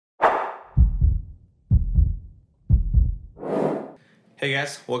Hey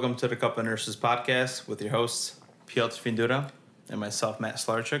guys, welcome to the Cup of Nurses podcast with your hosts Piotr Findura and myself, Matt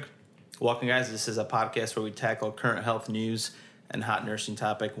Slarchuk. Welcome guys, this is a podcast where we tackle current health news and hot nursing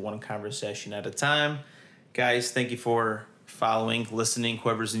topic one conversation at a time. Guys, thank you for following, listening,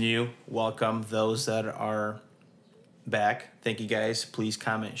 whoever's new. Welcome those that are back. Thank you guys. Please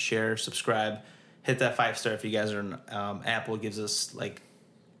comment, share, subscribe. Hit that 5-star if you guys are on Apple. It gives us like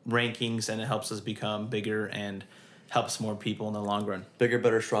rankings and it helps us become bigger and helps more people in the long run. Bigger,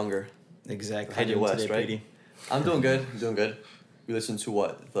 better, stronger. Exactly. Kanye West, today, right? Petey? I'm doing good. We listened to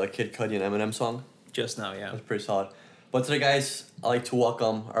what? The Kid Cudi and Eminem song? Just now, yeah. That's pretty solid. But today, guys, I'd like to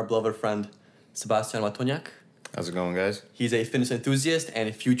welcome our beloved friend, Sebastian Matoniak. How's it going, guys? He's a fitness enthusiast and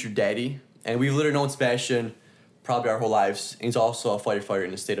a future daddy. And we've literally known Sebastian probably our whole lives. And he's also a firefighter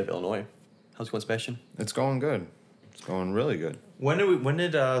in the state of Illinois. How's it going, Sebastian? It's going good. It's going really good. When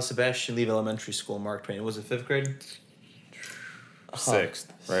did Sebastian leave elementary school, Mark Twain? Was it 5th grade?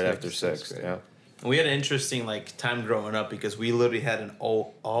 Sixth, right after sixth, grade. yeah. We had an interesting time growing up because we literally had an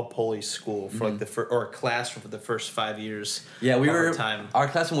all Polish school for or a classroom for the first 5 years. Yeah, of our time. Our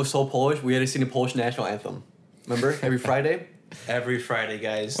classroom was so Polish, we had to sing the Polish national anthem. Remember? Every Friday? Every Friday,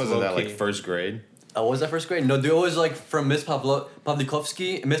 guys. Wasn't that like first grade? Oh, was that first grade? No, dude, it was like from Miss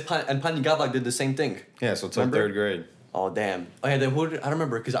Pawlikowski, and Pani Gawak did the same thing. Yeah, so it's like third grade. Oh, damn. Oh, yeah, then I don't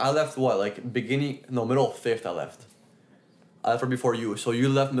remember, because I left middle of 5th I left. I left right before you. So you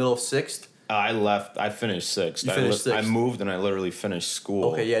left middle of 6th? I finished sixth. You finished sixth. I moved and I literally finished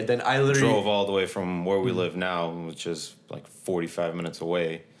school. Okay, yeah, then I literally... Drove all the way from where we live now, which is like 45 minutes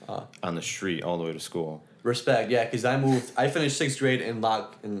away, on the street all the way to school. Respect, yeah, because I finished 6th grade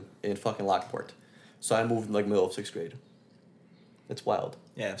in fucking Lockport. So I moved like middle of 6th grade. It's wild.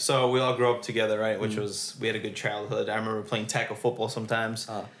 Yeah, so we all grew up together, right? Which was, we had a good childhood. I remember playing tackle football sometimes.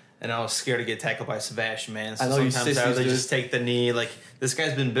 And I was scared to get tackled by Sebastian, man. So I know you sometimes I would sissies, just take the knee. Like, this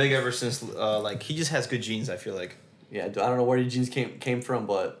guy's been big ever since, he just has good genes, I feel like. Yeah, I don't know where your genes came from,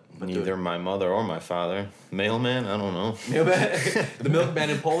 but Neither my mother or my father. Mailman? I don't know. The milkman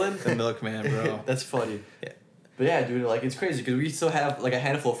in Poland? The milkman, bro. That's funny. Yeah. But yeah, dude, it's crazy because we still have a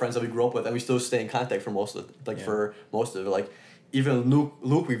handful of friends that we grew up with, and we still stay in contact for most of it. For most of it, even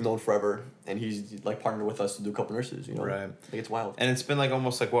Luke we've known forever, and he's partnered with us to do a couple nurses. Right? It's wild. And it's been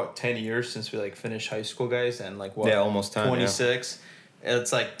almost 10 years since we finished high school, guys, and almost time. 26. Yeah.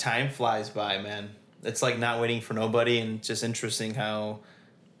 It's time flies by, man. It's not waiting for nobody, and it's just interesting how,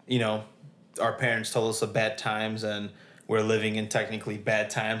 our parents told us of bad times, and we're living in technically bad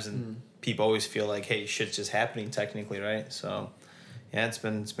times, and people always feel hey, shit's just happening technically, right? So, yeah, it's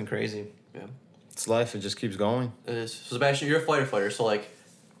been crazy. Yeah, It's life. It just keeps going. it is. So Sebastian, you're a firefighter. So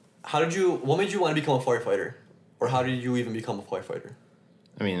what made you want to become a firefighter, or how did you even become a firefighter?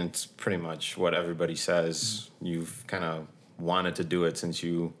 I mean, it's pretty much what everybody says. You've kind of wanted to do it since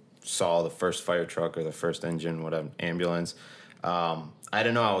you saw the first fire truck or the first engine, whatever, ambulance. I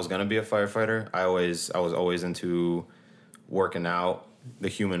didn't know I was going to be a firefighter. I was always into working out the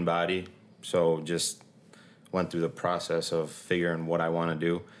human body. So just went through the process of figuring what I want to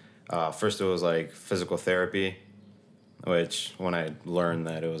do. First it was physical therapy, which when I learned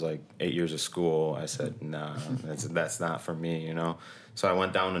that it was 8 years of school, I said, nah, that's not for me, So I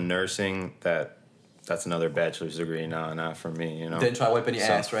went down to nursing. That's another bachelor's degree. No, not for me, Didn't try to wipe any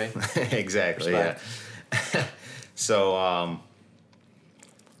ass, right? Exactly, Respect. Yeah. So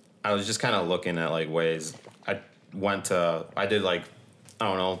I was just kind of looking at ways. I did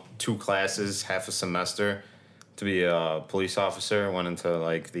 2 classes, half a semester to be a police officer. Went into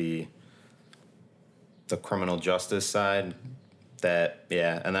the criminal justice side.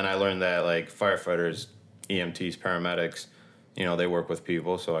 And then I learned that firefighters, EMTs, paramedics, they work with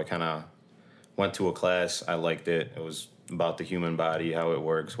people. So I kind of went to a class. I liked it. It was about the human body, how it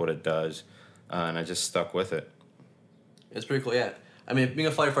works, what it does, and I just stuck with it. It's pretty cool, yeah. I mean, being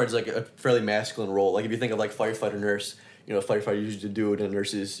a firefighter is a fairly masculine role. If you think of firefighter nurse, firefighter is usually the dude, and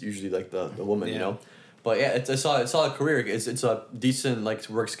nurse is usually the woman, But yeah, it's a solid career. It's a decent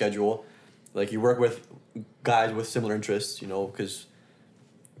work schedule. You work with guys with similar interests, because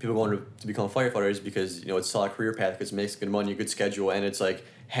people going to become firefighters because it's a solid career path because it makes good money, good schedule, and it's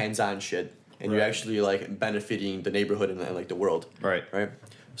hands-on shit, and you're actually benefiting the neighborhood and the world. Right.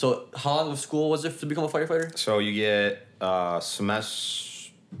 So how long of school was it to become a firefighter? So you get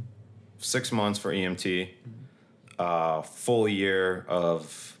semester 6 months for EMT, full year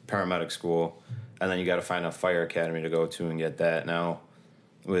of paramedic school, and then you got to find a fire academy to go to and get that. Now,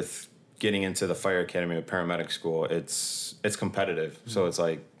 with getting into the fire academy or paramedic school, it's competitive. Mm-hmm. So it's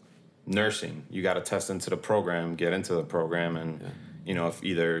nursing. You got to test into the program, get into the program, and if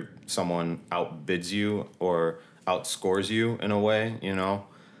either someone outbids you or outscores you in a way, you know.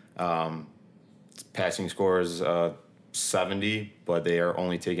 Passing score is 70, but they are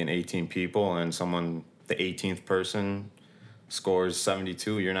only taking 18 people, and the 18th person scores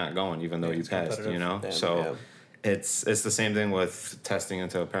 72, you're not going, even though you passed, you know. Damn, so it's the same thing with testing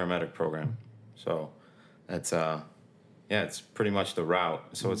into a paramedic program. So that's it's pretty much the route.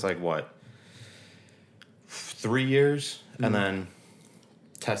 So it's like what, 3 years, and then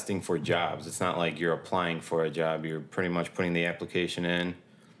testing for jobs. It's not like you're applying for a job. You're pretty much putting the application in,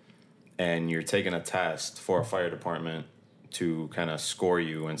 and you're taking a test for a fire department to kind of score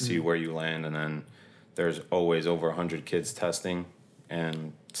you and see where you land. And then there's always over 100 kids testing,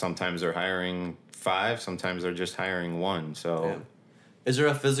 and sometimes they're hiring 5, sometimes they're just hiring 1. So, yeah. Is there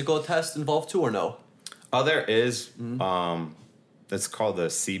a physical test involved too, or no? Oh, there is. It's called the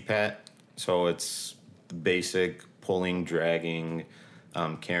CPAT. So it's basic pulling, dragging,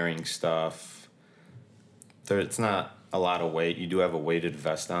 carrying stuff. It's not a lot of weight. You do have a weighted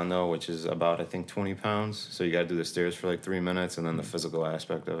vest on though, which is about, I think, 20 pounds. So you got to do the stairs for like 3 minutes, and then the physical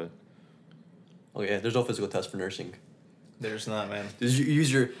aspect of it. Oh yeah, there's no physical test for nursing. There's not, man. Just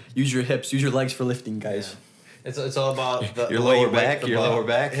use your hips, use your legs for lifting, guys. Yeah. It's all about your the way lower you back. the Your bar. lower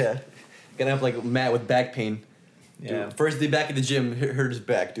back. Yeah, gonna have like Matt with back pain. Yeah. Dude, first day back at the gym, hurt his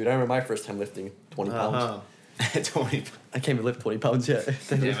back, dude. I remember my first time lifting 20 pounds. Uh-huh. 20. I can't even lift 20 pounds yet.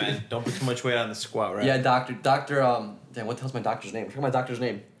 Yeah, man. Don't put too much weight on the squat, right? Yeah, doctor. Damn, what the hell's my doctor's name? I forgot my doctor's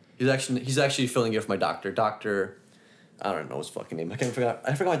name. He's actually filling in for my doctor. Doctor, I don't know his fucking name. I forgot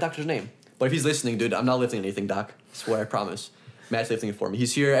my doctor's name. But if he's listening, dude, I'm not lifting anything, doc. I swear, I promise. Matt's lifting it for me.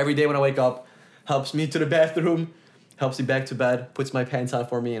 He's here every day when I wake up, helps me to the bathroom, helps me back to bed, puts my pants on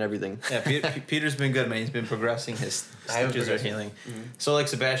for me and everything. Yeah, Peter's been good, man. He's been progressing. His stitches are healing. So, like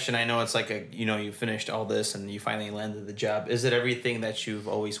Sebastian, I know it's like you finished all this and you finally landed the job. Is it everything that you've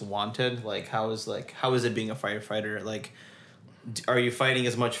always wanted? Like, how is it being a firefighter? Like, are you fighting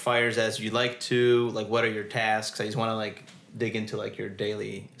as much fires as you'd like to? Like, what are your tasks? I just want to dig into your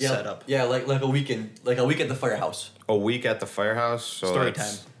daily setup. Yeah, like a weekend, like a week at the firehouse. A week at the firehouse. So Story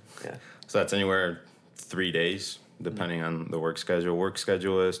time. Yeah. So that's anywhere 3 days, depending on the work schedule. Work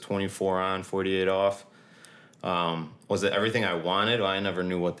schedule is 24 on, 48 off. Was it everything I wanted? Well, I never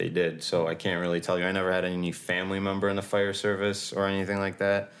knew what they did, so I can't really tell you. I never had any family member in the fire service or anything like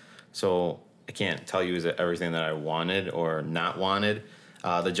that, so I can't tell you is it everything that I wanted or not wanted.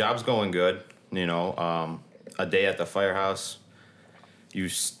 The job's going good, a day at the firehouse, you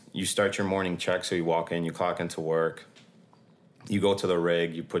start your morning check, so you walk in, you clock into work, you go to the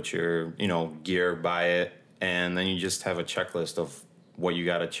rig, you put your gear by it, and then you just have a checklist of what you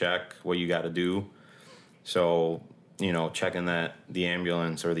got to check, what you got to do. So checking that the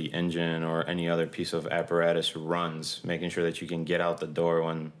ambulance or the engine or any other piece of apparatus runs, making sure that you can get out the door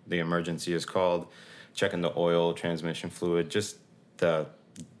when the emergency is called, checking the oil, transmission fluid, just the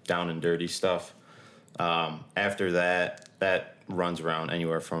down and dirty stuff. After that runs around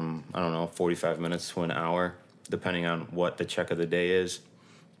anywhere from, 45 minutes to an hour, depending on what the check of the day is.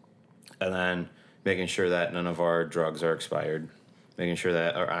 And then making sure that none of our drugs are expired, making sure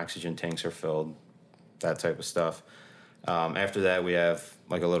that our oxygen tanks are filled, that type of stuff. After that, we have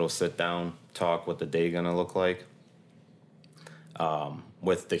a little sit-down talk, what the day going to look like.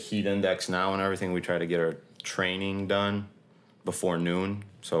 With the heat index now and everything, we try to get our training done before noon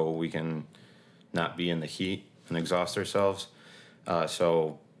so we can not be in the heat and exhaust ourselves.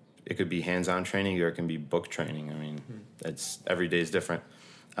 So it could be hands-on training or it can be book training. I mean, every day is different.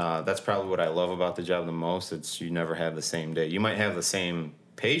 That's probably what I love about the job the most. It's you never have the same day. You might have the same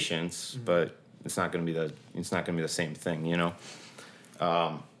patients, but it's not going to be the same thing,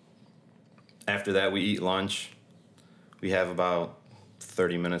 After that, we eat lunch. We have about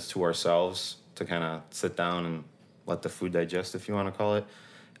 30 minutes to ourselves to kind of sit down and let the food digest, if you want to call it.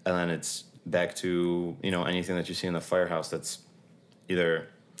 And then it's back to, anything that you see in the firehouse that's either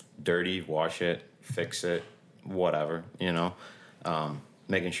dirty, wash it, fix it, whatever,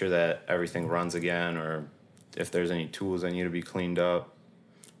 making sure that everything runs again, or if there's any tools that need to be cleaned up,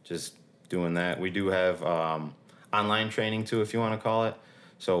 just doing that. We do have online training too, if you want to call it.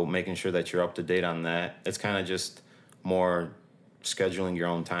 So making sure that you're up to date on that. It's kind of just more scheduling your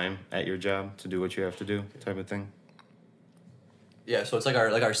own time at your job to do what you have to do, type of thing. Yeah, so it's like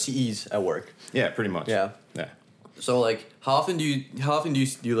our CEs at work. Yeah, pretty much. Yeah. Yeah. So how often do you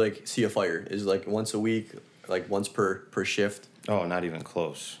see a fire? Is it once a week, once per shift? Oh, not even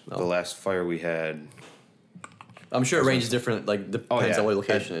close. No. The last fire we had. I'm sure it ranges different. Depends on what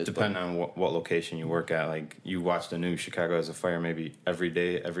location it is. Depending on what location you work at. You watch the news, Chicago has a fire maybe every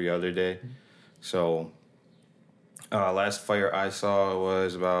day, every other day. So last fire I saw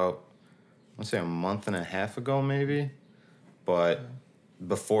was about I'd say a month and a half ago, maybe. But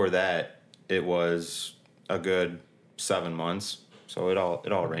before that, it was a good 7 months. So it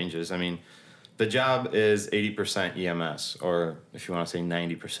all ranges. I mean, the job is 80% EMS, or if you want to say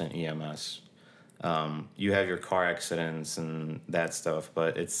 90% EMS. You have your car accidents and that stuff,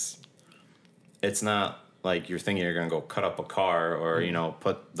 but it's not like you're thinking you're gonna go cut up a car or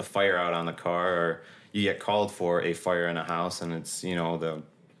put the fire out on the car, or you get called for a fire in a house and it's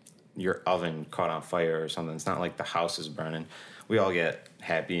your oven caught on fire or something. It's not like the house is burning. We all get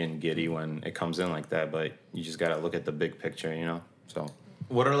happy and giddy when it comes in like that, but you just gotta look at the big picture, So.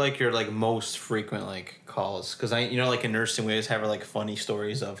 What are like your like most frequent like calls? Because like in nursing, we always have like funny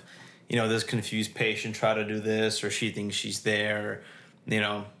stories of, this confused patient try to do this, or she thinks she's there,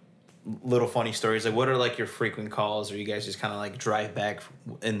 little funny stories. Like, what are like your frequent calls, or you guys just kind of like drive back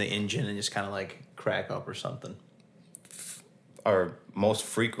in the engine and just kind of like crack up or something? Our most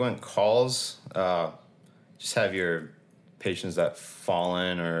frequent calls, just have your patients that fall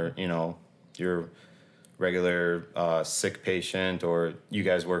in, or your regular sick patient, or you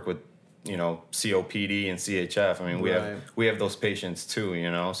guys work with COPD and CHF. I mean, we have those patients too,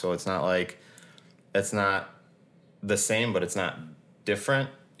 so it's not like it's not the same, but it's not different.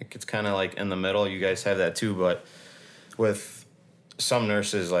 It's kind of like in the middle. You guys have that too, but with some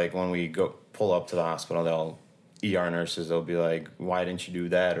nurses, like when we go pull up to the hospital, ER nurses, they'll be like, why didn't you do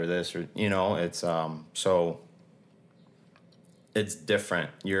that or this, or it's so it's different.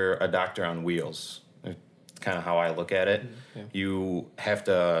 You're a doctor on wheels. It's kind of how I look at it. Yeah. You have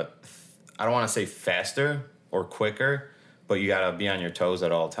to, I don't want to say faster or quicker, but you got to be on your toes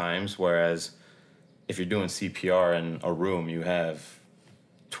at all times. Whereas if you're doing CPR in a room, you have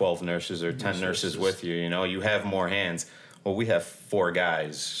 12 nurses or 10 nurses with you, you have more hands. Well, we have 4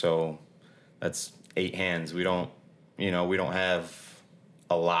 guys, so that's 8 hands. We don't have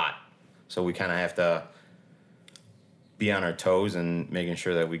a lot. So we kind of have to be on our toes and making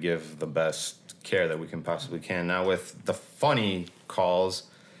sure that we give the best care that we can possibly can. Now, with the funny calls,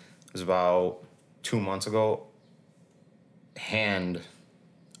 it was about 2 months ago,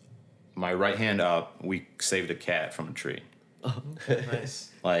 my right hand up, we saved a cat from a tree. Oh,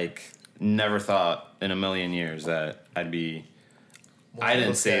 nice. Like, never thought in a million years that I'd be. I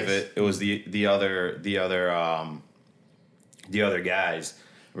didn't save it. It was the other guys.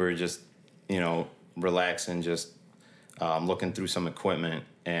 We were just, relaxing, just looking through some equipment,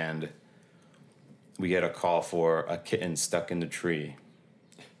 and we get a call for a kitten stuck in the tree.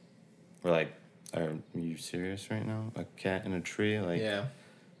 We're like, are you serious right now? A cat in a tree? Like, yeah.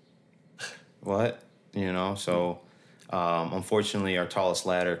 What? So unfortunately our tallest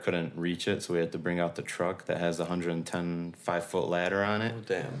ladder couldn't reach it, so we had to bring out the truck that has a 110 5-foot ladder on it. Oh,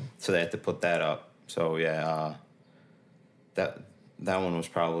 damn. So they had to put that up. So yeah, that one was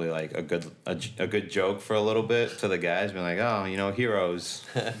probably like a good joke for a little bit to the guys, being like, oh, heroes.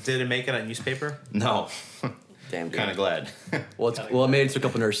 Did it make it on newspaper? No. Damn, kind of glad. Well, it made it to a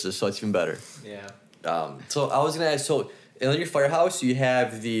couple nurses, so it's even better. Yeah. So I was gonna ask, so in your firehouse, you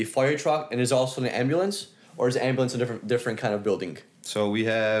have the fire truck, and there's also an ambulance, or is the ambulance a different kind of building? So we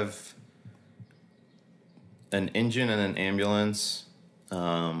have an engine and an ambulance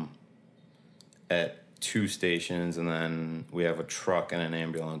at 2 stations, and then we have a truck and an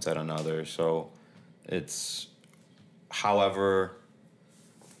ambulance at another. So it's however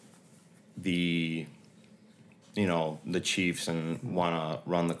the chiefs and want to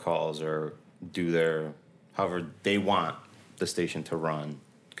run the calls or do their however they want the station to run,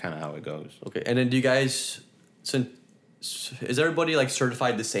 kind of how it goes. Okay, and then do you guys, is everybody like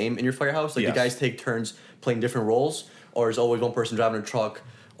certified the same in your firehouse? Like, yes. You guys take turns playing different roles, or is always one person driving a truck,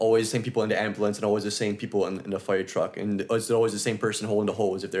 always the same people in the ambulance, and always the same people in the fire truck, and is it always the same person holding the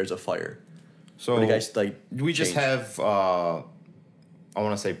hose if there's a fire? So do you guys we just have I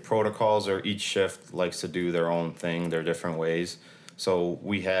want to say protocols, or each shift likes to do their own thing, their different ways. So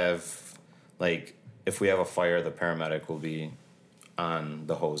we have, like, if we have a fire, the paramedic will be on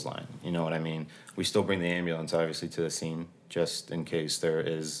the hose line. You know what I mean? We still bring the ambulance, obviously, to the scene, just in case there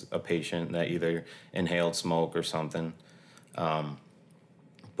is a patient that either inhaled smoke or something.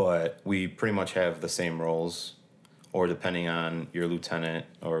 But we pretty much have the same roles, or depending on your lieutenant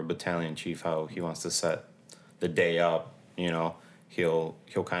or battalion chief, how he wants to set the day up, he'll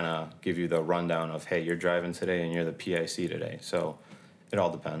kind of give you the rundown of, hey, you're driving today and you're the PIC today. So it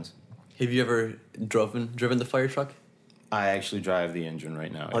all depends. Have you ever driven the fire truck? I actually drive the engine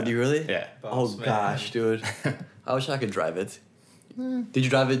right now. Oh, yeah. Do you really? Yeah. Oh, gosh, dude. I wish I could drive it. Did you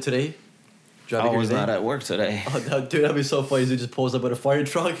drive it today? Driving I was here not today? at work today. Oh, dude, that'd be so funny. He just pulls up with a fire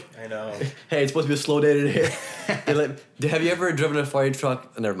truck. I know. Hey, it's supposed to be a slow day today. Have you ever driven a fire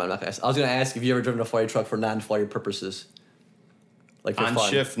truck? Never mind, I'm not gonna ask. I was gonna ask if you ever driven a fire truck for non-fire purposes. Like for On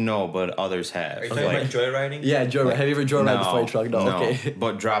fun. shift, no, but others have. Are you talking about joyriding? Yeah, joyride. Have you ever joyrided the fire truck? No, okay.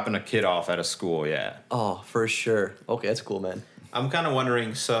 But dropping a kid off at a school, yeah. Oh, for sure. Okay, that's cool, man. I'm kind of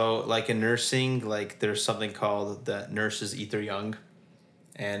wondering, so like in nursing, like there's something called that nurses eat their young.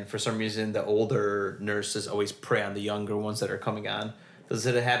 And for some reason, the older nurses always prey on the younger ones that are coming on. Does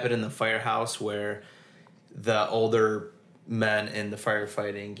it happen in the firehouse where the older men in the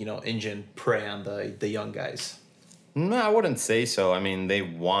firefighting, engine prey on the young guys? No, I wouldn't say so. I mean, they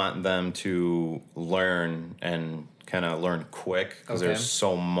want them to learn and kind of learn quick because Okay. there's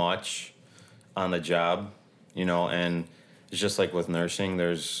so much on the job, and it's just like with nursing,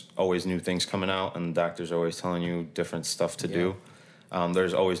 there's always new things coming out and the doctors are always telling you different stuff to do.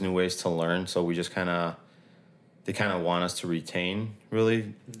 There's always new ways to learn, so we just they kind of want us to retain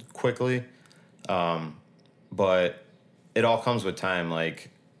really quickly. But it all comes with time, like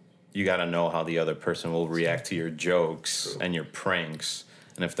you got to know how the other person will react to your jokes and your pranks.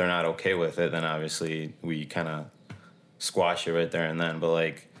 And if they're not okay with it, then obviously we kind of squash it right there and then. But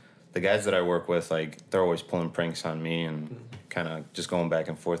like the guys that I work with, like they're always pulling pranks on me and kind of just going back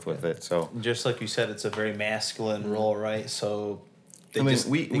and forth with it. So Just like you said, it's a very masculine role, right? So they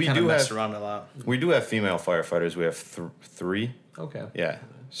we kind do of mess have around a lot. we do have female firefighters. We have three. Okay. Yeah.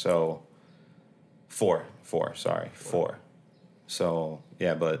 So four. So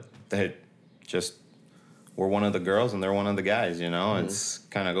yeah, but they just we're one of the girls and they're one of the guys. It's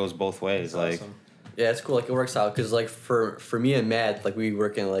kind of goes both ways. That's Like awesome. Yeah, it's cool. Like it works out because like for me and Matt, like we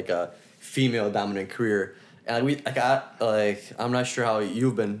work in like a female dominant career, and I'm not sure how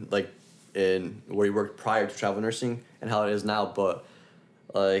you've been like in where you worked prior to travel nursing and how it is now, but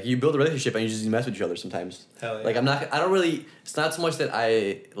like you build a relationship and you just mess with each other sometimes. Hell yeah. Like I don't really. It's not so much that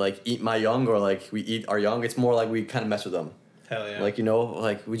I like eat my young or like we eat our young. It's more like we kind of mess with them. Hell yeah. Like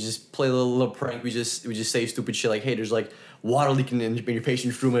like we just play a little prank. We just say stupid shit like, hey, there's like water leaking in your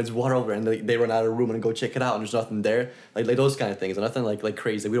patient's room and it's water over, and they run out of the room and go check it out and there's nothing there. Like those kind of things. And nothing like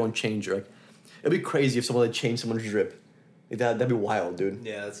crazy. Like, we don't change. Like it'd be crazy if someone like changed someone's drip. Like that'd be wild, dude.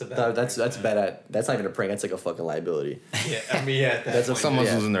 Yeah, that's a bad. That's bad. That's not even a prank. That's like a fucking liability. Yeah, I mean, yeah. That's a someone's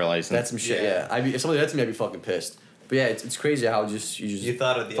yeah. losing their license. That's some shit. Yeah. Yeah. If somebody did that to me, I'd be fucking pissed. But yeah, it's crazy how you just You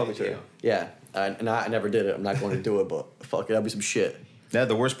thought of the fuck with idea. her. Yeah. And I never did it. I'm not going to do it, but fuck it, that'd be some shit. Yeah,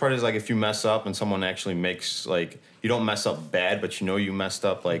 the worst part is like if you mess up and someone actually makes like you don't mess up bad, but you messed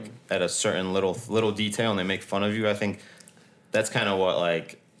up like at a certain little detail and they make fun of you. I think that's kind of what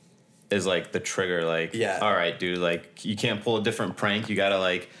like is like the trigger. Like, Yeah. all right, dude, like you can't pull a different prank. You gotta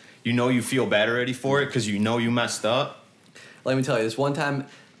like you feel bad already for it because you messed up. Let me tell you, this one time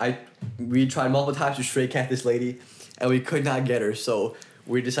we tried multiple times to stray cat this lady, and we could not get her. So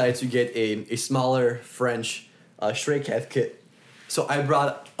we decided to get a smaller French stray cat kit. So I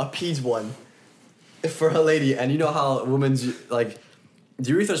brought a peds one for a lady, and you know how women's like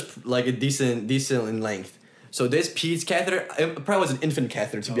the urethra's like a decent in length. So this peds catheter, it probably was an infant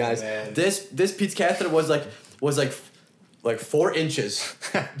catheter to be honest. Man. This peds catheter was like 4 inches.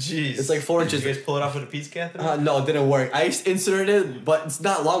 Jeez. It's like 4 inches. Did you guys pull it off with a pizza catheter? No, it didn't work. I inserted it, but it's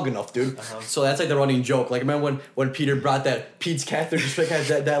not long enough, dude. So that's like the running joke. Like, remember when Peter brought that Pete's catheter to strike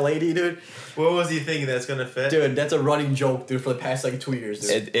at that lady, dude? What was he thinking that's gonna fit? Dude, that's a running joke, dude, for the past like 2 years,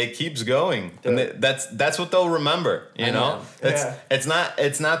 dude. It keeps going, and that's what they'll remember. You I know. It's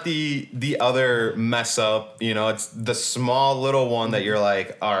it's not the other mess up. It's the small little one that you're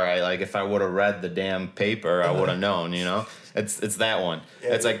like, all right, like if I would have read the damn paper, I would have known. It's that one.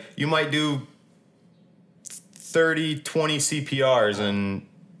 Yeah, it's like you might do 30, 20 CPRs in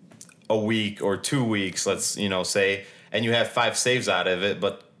a week or 2 weeks, let's say, and you have 5 saves out of it,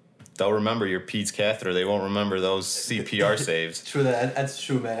 but they'll remember your Pete's catheter. They won't remember those CPR saves. True, that's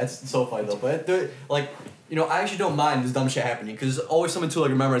true, man. That's so funny though. But dude, like, I actually don't mind this dumb shit happening because there's always someone to like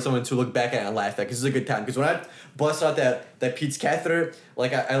remember and someone to look back at and laugh at because it's a good time. Because when I busted out that Pete's catheter,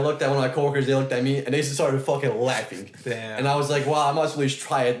 like I looked at one of my coworkers, they looked at me and they just started fucking laughing. Damn. And I was like, wow, I might as well just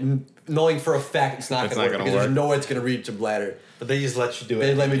try it, knowing for a fact it's not gonna work because there's no way it's gonna reach your bladder. But they just let you do it.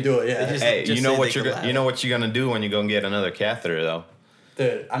 They let me do it, yeah. They just- Hey, just you know say what they you're can gonna laugh. you know what you're gonna do when you go and get another catheter though.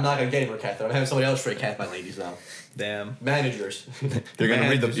 Dude, I'm not gonna get any more catheter. I'm having somebody else straight cath my ladies now. Damn. Managers. You're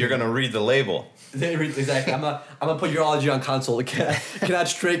gonna read the label. They read exactly. I'm gonna put urology on console. Cannot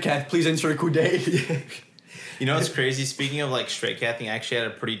straight cath. Please insert coude. You know what's crazy? Speaking of like straight cathing, I actually had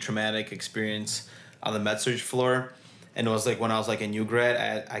a pretty traumatic experience on the med-surg floor. And it was like when I was like a new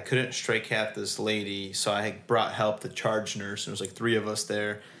grad, I couldn't straight cath this lady, so I brought help, the charge nurse, and it was like 3 of us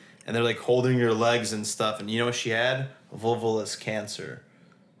there. and they're like holding your legs and stuff. And you know what she had? Vulvalous cancer.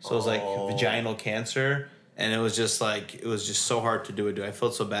 So it was like vaginal cancer, and it was just so hard to do it. Dude, I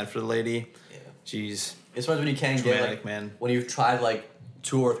felt so bad for the lady. Yeah. Jeez. It's when you can't get like, man. When you've tried like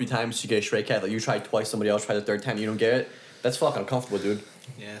 2 or 3 times to get a stray cat, like you tried twice, somebody else tried the 3rd time, you don't get it. That's fucking uncomfortable, dude.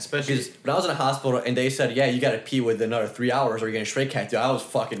 Yeah, especially because when I was in a hospital and they said, yeah, you gotta pee within another 3 hours or you're getting a stray cat, dude. I was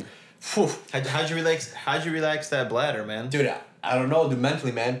fucking. Whew. How'd you relax that bladder, man? Dude, I don't know, dude.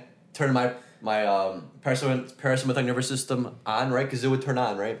 Mentally, man, turn my parasympathetic nervous system on, right? Because it would turn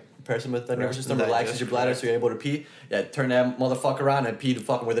on, right? Parasympathetic nervous system relaxes your bladder so you're able to pee. Yeah, turn that motherfucker on and pee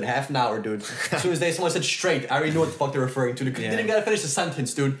fucking within half an hour, dude. As soon as someone said straight, I already knew what the fuck they're referring to. They didn't even gotta finish the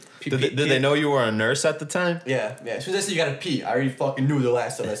sentence, dude. Did they know you were a nurse at the time? Yeah. As soon as they said you gotta pee, I already fucking knew the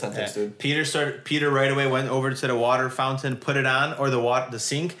last of that sentence, dude. Peter right away went over to the water fountain, put it on, or the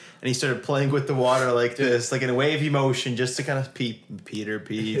sink, and he started playing with the water like this, like in a wavy motion, just to kind of pee. Peter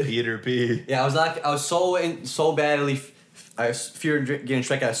pee. Yeah, I was so badly. I feared getting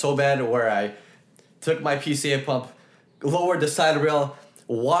strike out so bad where I took my PCA pump, lowered the side rail,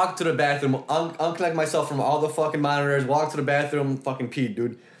 walked to the bathroom, unconnect myself from all the fucking monitors, walked to the bathroom, fucking peed,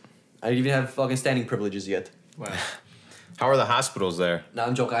 dude. I didn't even have fucking standing privileges yet. Wow. How are the hospitals there? No,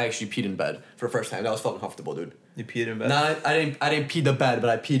 I'm joking. I actually peed in bed for the first time. That was fucking comfortable, dude. You peed in bed? No, I didn't pee the bed, but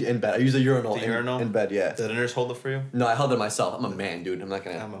I peed in bed. I used a urinal. In bed, yeah. Did the nurse hold it for you? No, I held it myself. I'm a man, dude. I'm not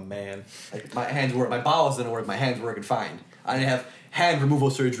gonna. I'm a man. Like, my hands work. My bowels didn't work. My hands were working fine. I didn't have hand removal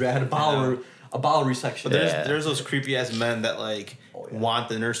surgery. I had a bowel resection. But there's those creepy ass men that want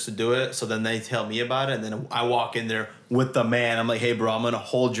the nurse to do it, so then they tell me about it, and then I walk in there with the man. I'm like, hey bro, I'm gonna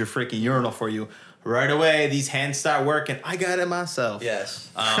hold your freaking urinal for you. Right away, these hands start working. I got it myself. Yes.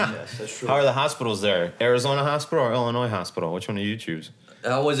 Yes, that's true. How are the hospitals there? Arizona Hospital or Illinois Hospital? Which one do you choose?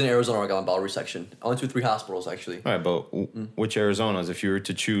 I was in Arizona where I got my bowel resection. I went to 3 hospitals, actually. All right, but which Arizonas? If you were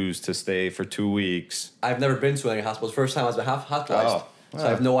to choose to stay for 2 weeks. I've never been to any hospitals. First time I was hospitalized. Oh. So I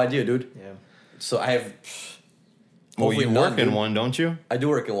have no idea, dude. Yeah. So I have... Well, you work in one, don't you? I do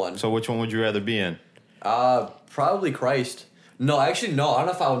work in one. So which one would you rather be in? Probably Christ. No, actually, no. I don't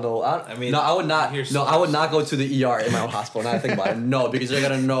know if I would know. I would not. No, I would not go to the ER in my own hospital. Now I think about it, no, because they're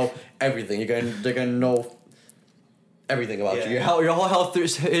gonna know everything. They're gonna know everything about you. Your whole health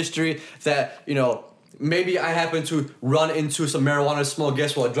history. That maybe I happen to run into some marijuana smoke.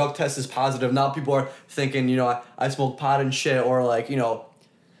 Guess what? Drug test is positive. Now people are thinking, I smoke pot and shit, or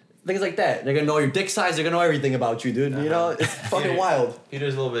things like that. They're gonna know your dick size. They're gonna know everything about you, dude. It's fucking wild.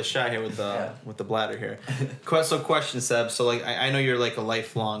 Peter's a little bit shy here with the bladder here. So question, Seb. So I know you're like a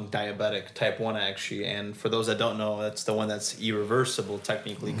lifelong diabetic, type 1 actually, and for those that don't know, that's the one that's irreversible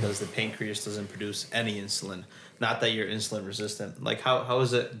technically because the pancreas doesn't produce any insulin. Not that you're insulin resistant. Like how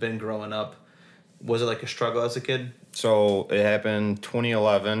has it been growing up? Was it like a struggle as a kid? So it happened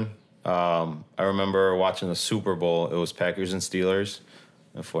 2011. I remember watching the Super Bowl. It was Packers and Steelers.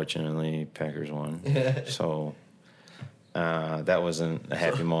 Unfortunately, Packers won. So that wasn't a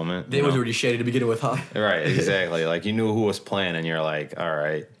happy moment. They was already shady to begin with, huh? Right, exactly. Like you knew who was playing, and you're like, all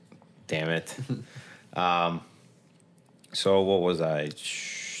right, damn it. So what was I?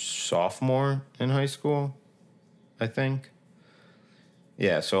 Sophomore in high school, I think.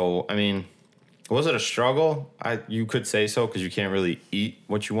 Yeah. So I mean, was it a struggle? You could say so because you can't really eat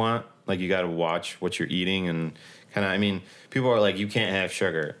what you want. Like you got to watch what you're eating and. People are like, you can't have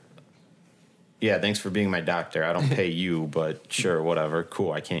sugar. Yeah, thanks for being my doctor. I don't pay you, but sure, whatever.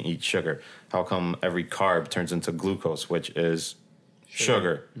 Cool, I can't eat sugar. How come every carb turns into glucose, which is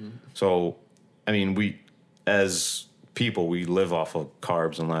sugar? Mm-hmm. So, we, as people, we live off of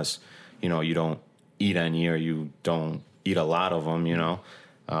carbs unless, you don't eat any or you don't eat a lot of them,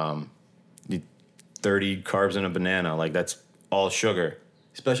 30 carbs in a banana, like that's all sugar.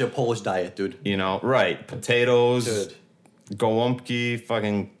 Especially a Polish diet, dude. Right. Potatoes, dude. Gołąbki,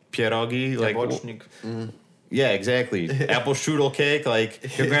 fucking pierogi. Yeah, exactly. Apple strudel cake.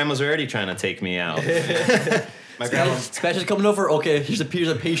 Like, your grandma's already trying to take me out. My grandma... Spanish coming over? Okay, here's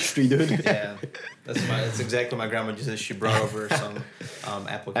a pastry, dude. Yeah. That's exactly what my grandma just did. She brought over some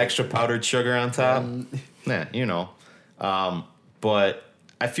apple cake. Extra powdered sugar on top. But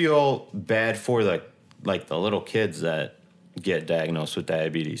I feel bad for the little kids that get diagnosed with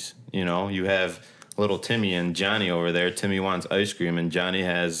diabetes. You have little Timmy and Johnny over there. Timmy wants ice cream and Johnny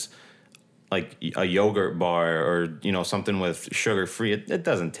has like a yogurt bar or something with sugar free. It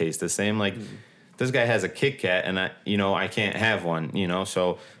doesn't taste the same. Like this guy has a Kit Kat and I can't have one.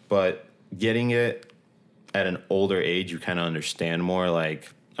 So but getting it at an older age, you kind of understand more.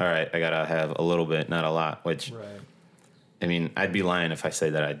 Like, all right, I gotta have a little bit, not a lot. Which I'd be lying if I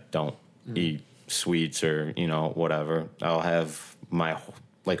say that I don't eat sweets or whatever. I'll have my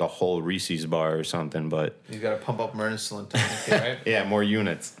like a whole Reese's bar or something, but You got to pump up more insulin, technically, right? yeah, more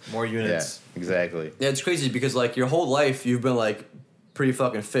units. More units. Yeah, exactly. Yeah, it's crazy because like your whole life you've been like pretty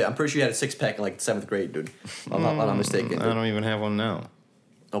fucking fit. I'm pretty sure you had a 6-pack in like 7th grade, dude. I'm not mistaken. I don't even have one now.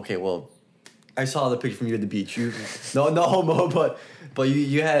 Okay, well, I saw the picture from you at the beach. You no homo, but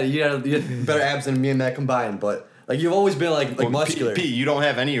you had better abs than me and Matt combined. But like you've always been like muscular. P, you don't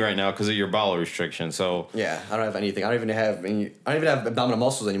have any right now because of your bowel restriction. So Yeah, I don't have anything. I don't even have abdominal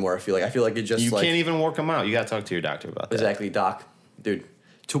muscles anymore. I feel like it just you like can't even work them out. You got to talk to your doctor about that. exactly, doc, dude.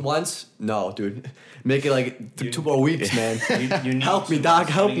 2 months? No, dude. Make it like 2 more weeks, man. You need Help me, to- doc.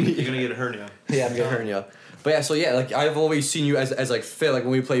 Help you're me. You're going to get a hernia. Yeah, I'm getting hernia. But yeah, so yeah, like I've always seen you as like fit. Like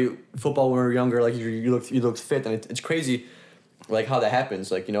when we play football when we were younger, like you looked fit, and it's crazy, like how that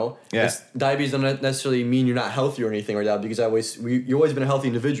happens. Like Yeah. Diabetes doesn't necessarily mean you're not healthy or anything like that. Because you've always been a healthy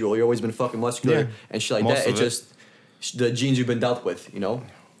individual. You've always been fucking muscular Yeah. and shit like Most that. of It's just the genes you've been dealt with.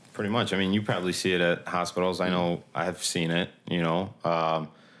 Pretty much. I mean, you probably see it at hospitals. I know I have seen it,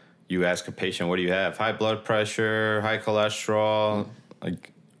 you ask a patient, what do you have? High blood pressure, high cholesterol,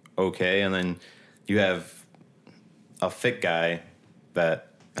 like, okay. And then you have a fit guy that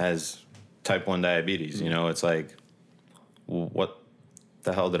has type 1 diabetes, it's like, well, what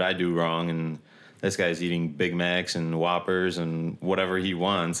the hell did I do wrong? And this guy's eating Big Macs and Whoppers and whatever he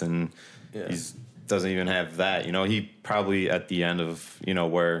wants, and he's doesn't even have that. He probably at the end of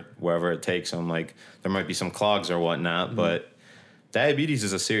wherever it takes him, like there might be some clogs or whatnot, but diabetes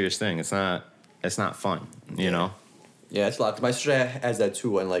is a serious thing. It's not fun, you know. Yeah, it's a lot. 'Cause my sister has that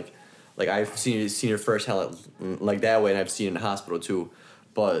too, and like I've seen her firsthand like that way, and I've seen it in the hospital too.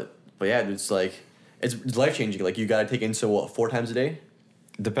 But yeah, it's like it's life changing. Like you gotta take insulin 4 times a day.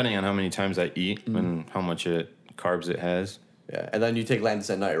 Depending on how many times I eat and how much carbs it has. Yeah, and then you take Lantus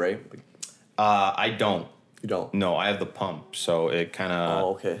at night, right? I don't. You don't. No, I have the pump, so it kind of. Oh,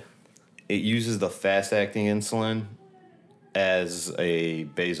 okay. It uses the fast-acting insulin as a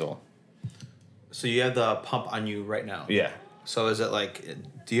basal. So you have the pump on you right now? Yeah. So is it like,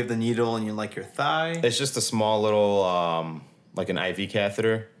 do you have the needle in your thigh? It's just a small little, like an IV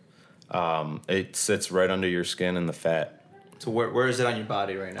catheter. It sits right under your skin and the fat. So where is it on your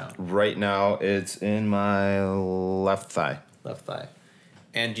body right now? Right now, it's in my left thigh. Left thigh.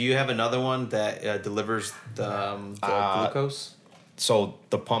 And do you have another one that delivers the glucose? So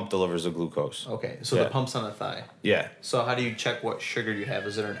the pump delivers the glucose. Okay, so Yeah. the pump's on the thigh. Yeah. So how do you check what sugar you have?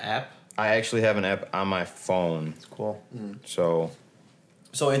 Is it an app? I actually have an app on my phone. Cool. So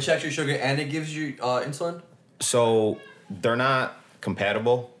So it checks your sugar and it gives you insulin. So they're not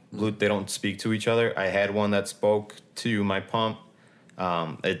compatible. They don't speak to each other. I had one that spoke to my pump.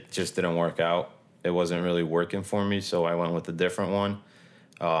 It just didn't work out. It wasn't really working for me, so I went with a different one.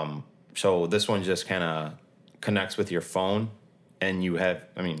 So this one just kind of connects with your phone, and you have,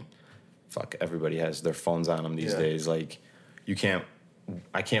 fuck, everybody has their phones on them these days. Like,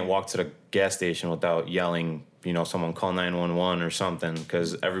 I can't walk to the gas station without yelling, someone call 911 or something,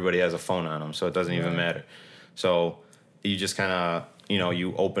 because everybody has a phone on them, so it doesn't even matter. So you just kind of,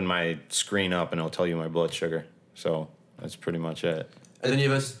 you open my screen up and it'll tell you my blood sugar. So that's pretty much it. And then you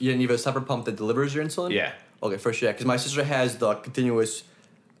have a separate pump that delivers your insulin. Yeah. Okay, for sure. Because my sister has the continuous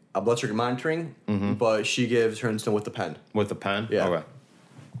blood sugar monitoring, but she gives her insulin with the pen. With the pen? Yeah. Okay.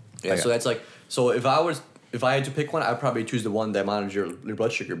 Yeah. So that's like if I had to pick one, I'd probably choose the one that monitors your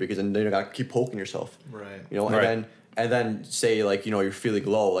blood sugar, because then you gotta keep poking yourself. Right. Right. And then say like you're feeling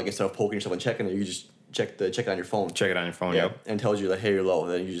low, like instead of poking yourself and checking it, you just check it on your phone. Check it on your phone, yep. And it tells you like, hey, you're low.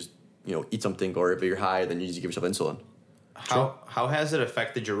 And then you just eat something, or if you're high, then you just give yourself insulin. How has it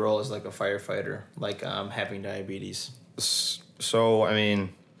affected your role as like a firefighter, like having diabetes? So,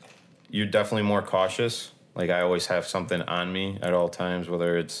 you're definitely more cautious. Like, I always have something on me at all times,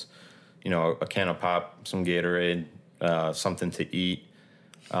 whether it's, a can of pop, some Gatorade, something to eat.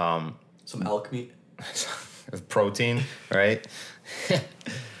 Some elk meat. Protein, right?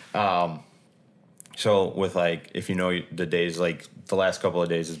 So with if the days, like the last couple of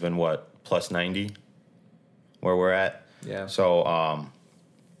days has been what, plus 90 where we're at. Yeah. So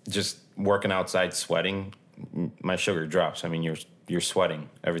just working outside, sweating, my sugar drops. You're sweating.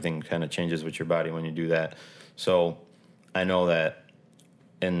 Everything kind of changes with your body when you do that. So I know that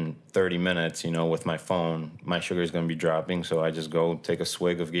in 30 minutes, with my phone, my sugar is going to be dropping. So I just go take a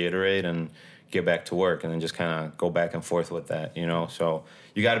swig of Gatorade and get back to work, and then just kind of go back and forth with that, So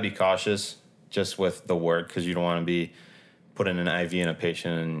you got to be cautious just with the work, because you don't want to be putting an IV in a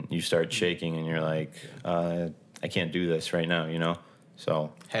patient and you start shaking and you're like, I can't do this right now,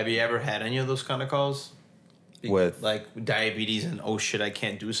 So Have you ever had any of those kind of calls? With like diabetes and, oh shit, I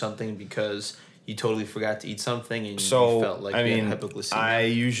can't do something because you totally forgot to eat something and So, you felt like I you mean, had hypoglycemia? I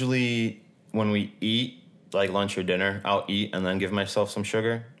usually, when we eat, like lunch or dinner, I'll eat and then give myself some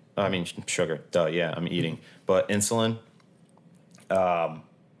sugar. I mean, sugar. Duh, yeah, I'm eating. But insulin.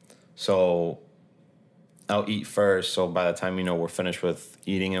 So I'll eat first. So by the time, we're finished with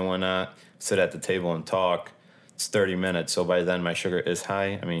eating and whatnot, sit at the table and talk. It's 30 minutes. So by then my sugar is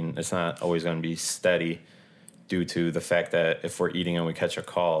high. I mean, it's not always going to be steady due to the fact that if we're eating and we catch a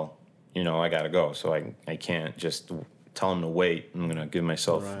call, I got to go. So I can't just tell them to wait. I'm going to give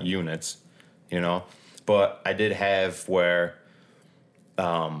myself units, But I did have where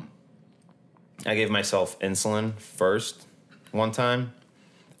I gave myself insulin first one time.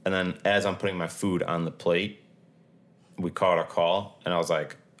 And then as I'm putting my food on the plate, we caught a call. And I was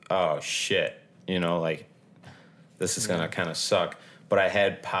like, oh, shit. Like, this is going to kind of suck. But I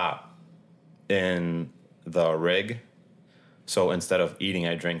had pop in the rig. So instead of eating,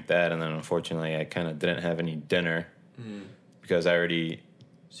 I drank that. And then unfortunately, I kind of didn't have any dinner because I already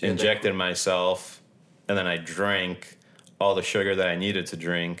injected myself. And then I drank all the sugar that I needed to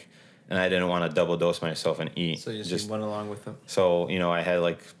drink. And I didn't want to double dose myself and eat. So you just went along with them. So, I had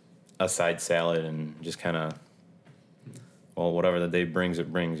like a side salad and just kind of, whatever the day brings,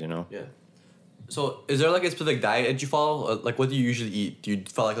 it brings, Yeah. So is there like a specific diet that you follow? Like what do you usually eat? Do you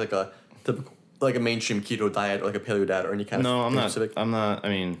follow like a typical, like a mainstream keto diet or like a paleo diet or any kind No, of I'm not. specific? I'm not. I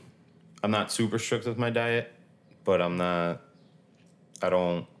mean, I'm not super strict with my diet, but I'm not. I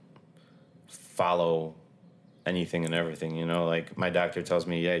don't follow anything and everything. Like my doctor tells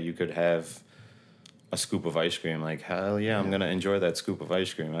me, yeah, you could have a scoop of ice cream. Like hell yeah, I'm gonna enjoy that scoop of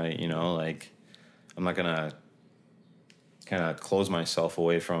ice cream. Like I'm not gonna kind of close myself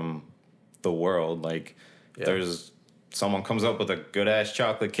away from the world. Like there's someone comes up with a good ass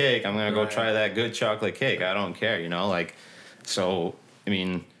chocolate cake, I'm gonna go try that good chocolate cake. I don't care, like. So I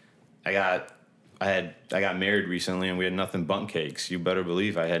mean, I got married recently and we had nothing but cakes. You better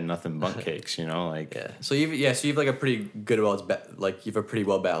believe I had nothing but cakes, like. Yeah. So you've like a pretty good you have a pretty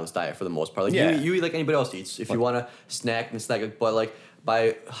well balanced diet for the most part. Like you eat like anybody else eats. If you want to snack, but like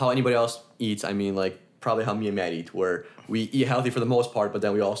by how anybody else eats, I mean like probably how me and Matt eat, where we eat healthy for the most part, but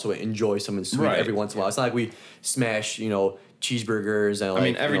then we also enjoy something sweet every once in a while. It's not like we smash, cheeseburgers and I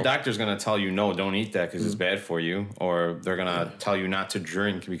mean, every doctor's going to tell you, no, don't eat that because it's bad for you. Or they're going to tell you not to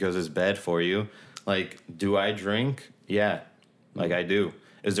drink because it's bad for you. Like, do I drink? Yeah. Like, I do.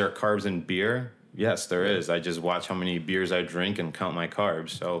 Is there carbs in beer? Yes, there is. I just watch how many beers I drink and count my carbs.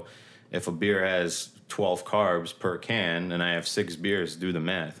 So if a beer has 12 carbs per can and I have 6 beers, do the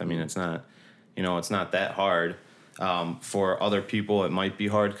math. I mean, it's not, it's not that hard. For other people, it might be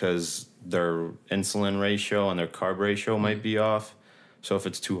hard because their insulin ratio and their carb ratio might be off. So if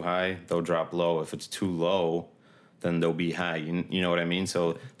it's too high, they'll drop low. If it's too low, then they'll be high. You know what I mean?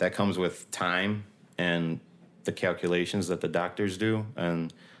 So that comes with time and the calculations that the doctors do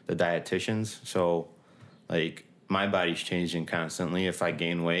and the dietitians. So, like, my body's changing constantly. If I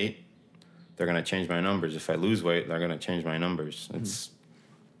gain weight, they're going to change my numbers. If I lose weight, they're going to change my numbers. It's...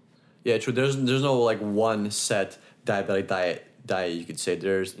 Yeah, true. There's no, like, one set diabetic diet you could say.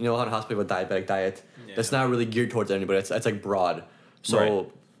 There's, how in hospital have a diabetic diet that's not really geared towards anybody. It's like broad.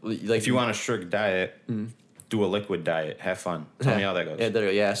 So, like, if you want a strict diet, do a liquid diet. Have fun. Tell me how that goes. Yeah, there you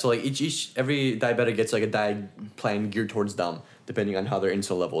go. Yeah, so like every diabetic gets like a diet plan geared towards them, depending on how their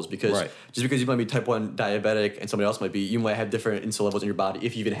insulin levels. Because just because you might be type 1 diabetic and somebody else might be, you might have different insulin levels in your body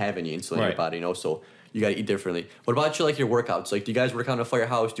if you even have any insulin in your body. So you gotta eat differently. What about your workouts? Like, do you guys work out in a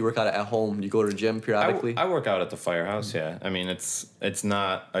firehouse? Do you work out at home? Do you go to the gym periodically? I work out at the firehouse. Yeah, I mean it's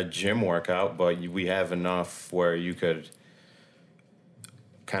not a gym workout, but we have enough where you could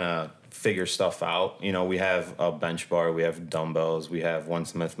kind of figure stuff out. We have a bench bar, we have dumbbells, we have one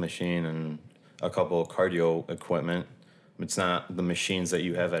Smith machine and a couple of cardio equipment. It's not the machines that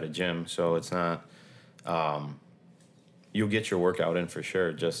you have at a gym, so it's not. You'll get your workout in for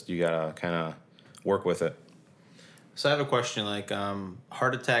sure. Just you gotta kind of work with it. So I have a question. Like,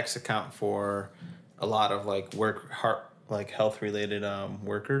 heart attacks account for a lot of health related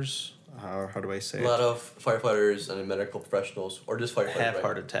workers. How do I say it? A lot of firefighters and medical professionals, or just firefighters, have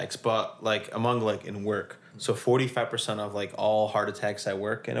heart attacks, but among in work. So 45% of all heart attacks at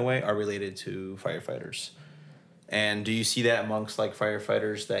work in a way are related to firefighters. And do you see that amongst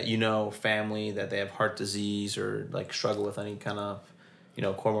firefighters that family that they have heart disease or struggle with any kind of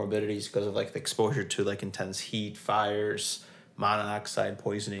comorbidities because of the exposure to intense heat, fires, monoxide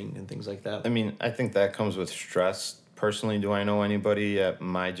poisoning, and things like that? I mean, I think that comes with stress. Personally, do I know anybody at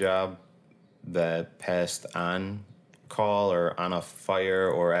my job that passed on call or on a fire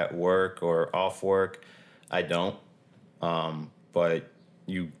or at work or off work? I don't. But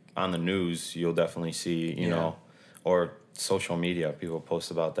you on the news, you'll definitely see, you know, or social media, people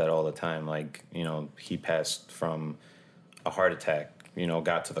post about that all the time. Like, you know, he passed from a heart attack, you know,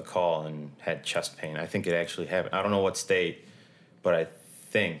 got to the call and had chest pain. I think it actually happened. I don't know what state, but I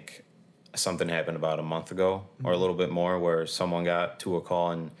think something happened about a month ago or a little bit more, where someone got to a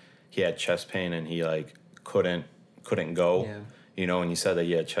call and he had chest pain and he like couldn't go, you know, and he said that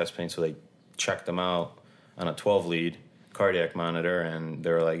he had chest pain. So they checked him out on a 12 lead cardiac monitor, and they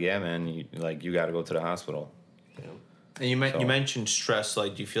were like, yeah, man, you got to go to the hospital. Yeah. And you mentioned stress.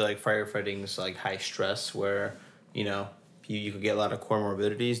 Like, do you feel like firefighting is like high stress, where, you know, you could get a lot of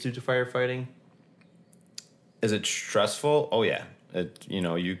comorbidities due to firefighting? Is it stressful? Oh yeah. You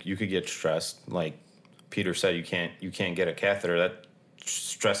know, you could get stressed. Like Peter said, you can't get a catheter. That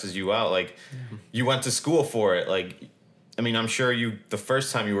stresses you out. Like, you went to school for it. Like, I mean, I'm sure the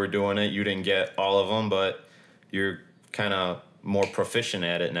first time you were doing it, you didn't get all of them, but you're kind of more proficient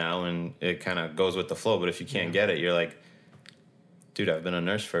at it now, and it kind of goes with the flow. But if you can't get it, you're like, dude, I've been a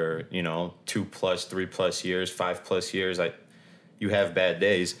nurse for, you know, 2+, 3+ years, 5+ years. You have bad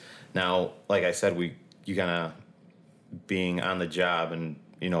days. Now, like I said, you kind of being on the job, and,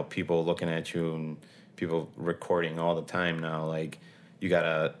 you know, people looking at you and people recording all the time now. Like, you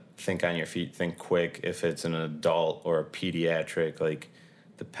gotta think on your feet, think quick. If it's an adult or a pediatric, like,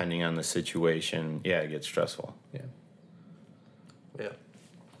 depending on the situation, it gets stressful. Yeah.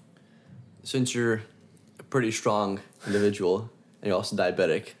 Since you're a pretty strong individual and you're also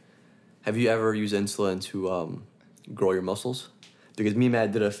diabetic, have you ever used insulin to grow your muscles? Because me and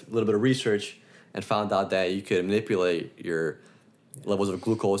Matt did a little bit of research and found out that you could manipulate your levels of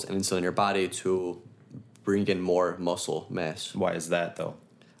glucose and insulin in your body to bring in more muscle mass. Why is that, though?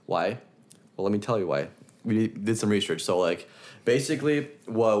 Why? Well, let me tell you why. We did some research. So, like, basically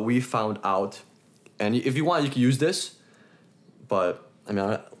what we found out, and if you want, you can use this, but, I mean,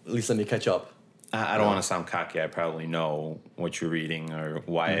 at least let me catch up. I don't want to sound cocky. I probably know what you're reading or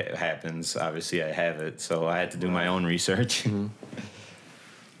why it happens. Obviously, I have it, so I had to do my own research.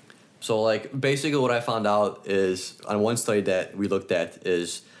 So, like, basically what I found out is, on one study that we looked at,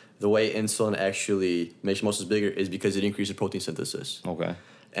 is the way insulin actually makes muscles bigger is because it increases protein synthesis. Okay.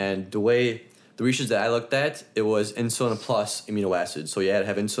 And the research that I looked at, it was insulin plus amino acids. So you had to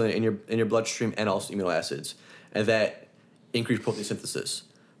have insulin in your bloodstream and also amino acids. And that increased protein synthesis.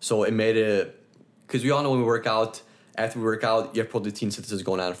 So it made it, because we all know when we work out, after we work out, you have protein synthesis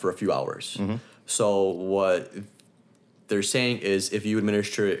going on for a few hours. So what they're saying is, if you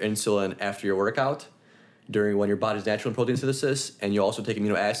administer insulin after your workout, during when your body's natural protein synthesis, and you also take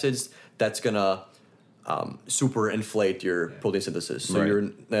amino acids, that's gonna super inflate your protein synthesis. So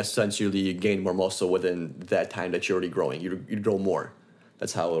you're essentially gain more muscle within that time that you're already growing. You grow more.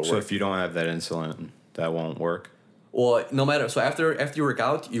 That's how it'll work. So if you don't have that insulin, that won't work? Well, no matter. So after you work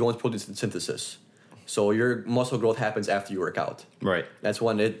out, you go into protein synthesis. So your muscle growth happens after you work out. Right. That's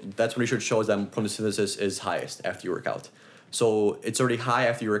when research shows that protein synthesis is highest after you work out. So it's already high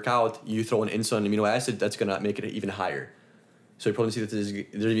after you work out. You throw in insulin and amino acid, that's gonna make it even higher. So your protein synthesis,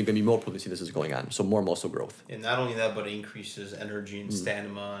 there's even gonna be more protein synthesis going on. So more muscle growth. And not only that, but it increases energy and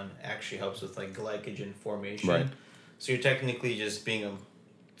stamina, and actually helps with like glycogen formation. Right. So you're technically just being a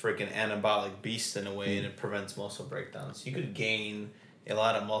freaking anabolic beast in a way, and it prevents muscle breakdowns. You could gain a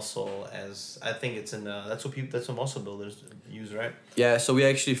lot of muscle, as I think it's in that's what muscle builders use, right? Yeah, so we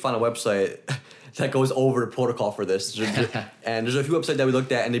actually found a website that goes over the protocol for this. And there's a few websites that we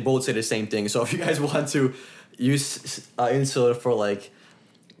looked at, and they both say the same thing. So if you guys want to use insulin for, like,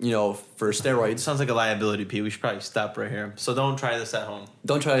 you know, for steroids. Sounds like a liability, Pete. We should probably stop right here. So don't try this at home.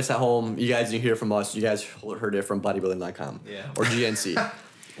 Don't try this at home. You guys didn't hear it from us. You guys heard it from bodybuilding.com or GNC.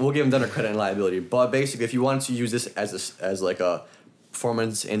 We'll give them credit and liability. But basically, if you want to use this as like a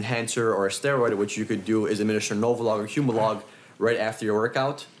performance enhancer or a steroid, what you could do is administer Novolog or Humalog right after your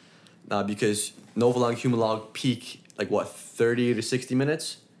workout, because Novolog, Humalog peak like 30 to 60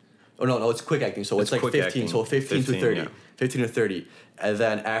 minutes. Oh no, it's quick acting, so it's like 15. Acting. So 15 to 30, 15 to 30, and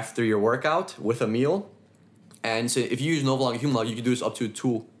then after your workout with a meal. And so if you use Novolog or Humalog, you can do this up to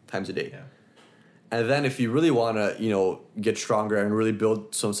 2 times a day. Yeah. And then if you really want to, you know, get stronger and really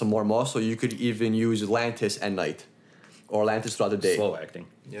build some more muscle, you could even use Lantus at night. Or Lantus throughout the day. Slow acting.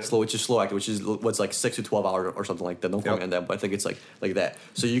 Yep. Which is slow acting, which is what's like 6 to 12 hours or something like that. Don't quote me on that, but I think it's like that.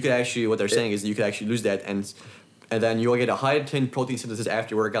 So you could actually, what they're saying is that you could actually lose that, and then you'll get a heightened protein synthesis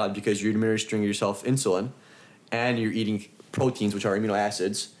after your workout because you're administering yourself insulin, and you're eating proteins, which are amino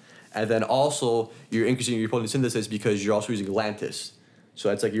acids, and then also you're increasing your protein synthesis because you're also using Lantus. So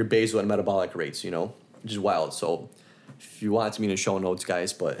that's like your basal and metabolic rates, you know, which is wild. So If you want, it's me in the show notes,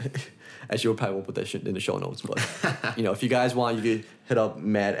 guys. But actually, we probably won't put that shit in the show notes. But if you guys want, you could hit up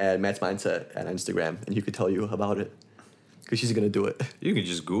Matt at Matt's Mindset at Instagram, and he could tell you about it. Because she's gonna do it. You can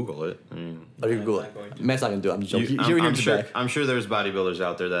just Google it. I mean, you can Google it. Matt's not gonna do it. I'm just joking. I'm sure there's bodybuilders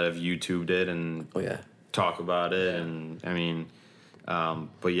out there that have YouTubed it and talk about it, and I mean,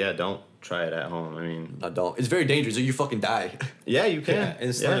 but yeah, don't try it at home. I mean, no, don't. It's very dangerous. You fucking die. Yeah, you can. Yeah,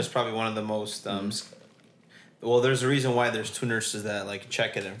 insulin is probably one of the most. Well, there's a reason why there's 2 nurses that like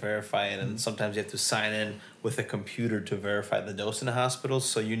check it and verify it, and sometimes you have to sign in with a computer to verify the dose in the hospital,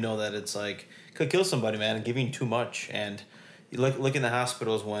 so you know that it's like could kill somebody, man, and giving too much. And you look in the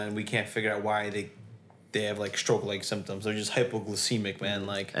hospitals when we can't figure out why they have like stroke-like symptoms. They're just hypoglycemic, man.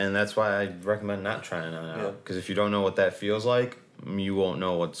 Like, and that's why I recommend not trying it out. Because if you don't know what that feels like, you won't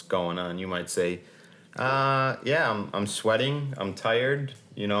know what's going on. You might say, I'm sweating, I'm tired,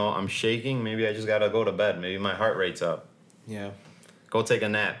 I'm shaking. Maybe I just gotta go to bed. Maybe my heart rate's up. Yeah. Go take a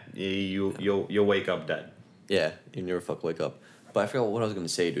nap. You'll wake up dead. Yeah, you never wake up. But I forgot what I was gonna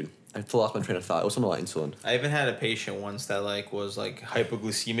say, dude. I lost my train of thought. It was something about insulin. I even had a patient once that was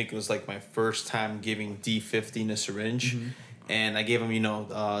hypoglycemic. It was like my first time giving D50 in a syringe, and I gave him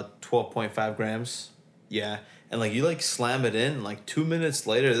 12.5 grams. Yeah, and you slam it in. 2 minutes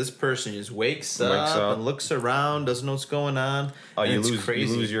later, this person just wakes up and looks around, doesn't know what's going on. Oh, you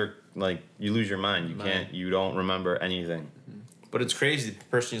lose your mind. You don't remember anything. But it's crazy. The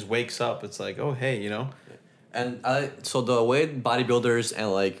person just wakes up. It's like, oh hey, And so the way bodybuilders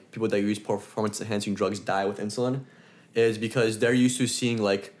and people that use performance enhancing drugs die with insulin is because they're used to seeing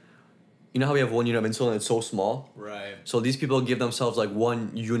how we have 1 unit of insulin, it's so small. Right. So these people give themselves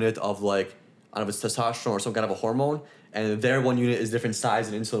 1 unit of it's testosterone or some kind of a hormone, and their 1 unit is different size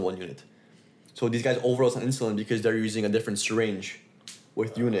than insulin 1 unit. So these guys overdose on insulin because they're using a different syringe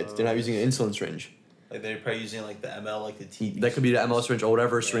with units. They're not using an insulin syringe. They're probably using the ML, the TB. That could be the ML syringe or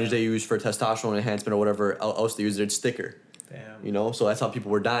whatever syringe they use for testosterone enhancement or whatever else they use. It's thicker. Damn. So that's how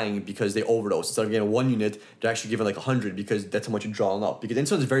people were dying because they overdose. Instead of getting 1 unit, they're actually giving 100 because that's how much you're drawing up. Because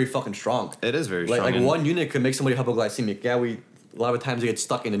insulin is very fucking strong. It is very strong. Like 1 unit could make somebody hypoglycemic. Yeah, a lot of times they get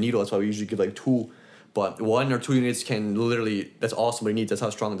stuck in the needle. That's why we usually give 2. But 1 or 2 units can literally, that's all somebody needs. That's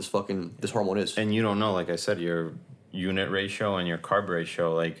how strong this hormone is. And you don't know, like I said, your unit ratio and your carb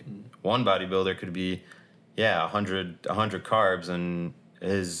ratio. One bodybuilder could be 100 carbs, and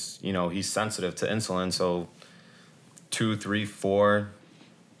he's sensitive to insulin, so 2, 3, 4,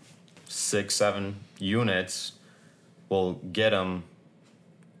 6, 7 units will get him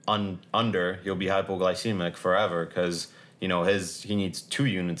under. He'll be hypoglycemic forever because he needs 2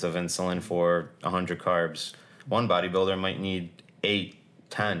 units of insulin for 100 carbs. One bodybuilder might need 8,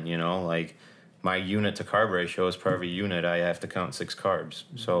 10. My unit to carb ratio is per every unit I have to count 6 carbs.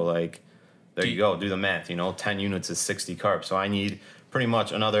 So there you go. Do the math. 10 units is 60 carbs. So I need pretty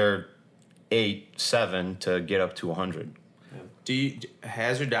much another 8, 7 to get up to 100.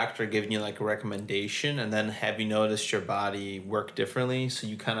 Has your doctor given you a recommendation, and then have you noticed your body work differently? So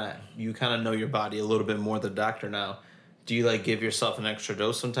you kind of know your body a little bit more than the doctor now. Do you give yourself an extra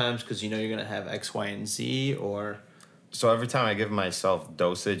dose sometimes because you're gonna have X, Y, and Z, or? So every time I give myself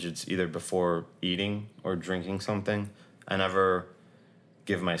dosage, it's either before eating or drinking something. I never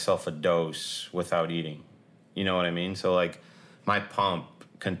give myself a dose without eating. You know what I mean? So my pump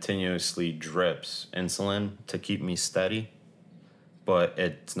continuously drips insulin to keep me steady, but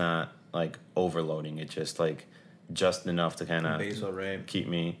it's not overloading. It's just enough to kind of basal rate keep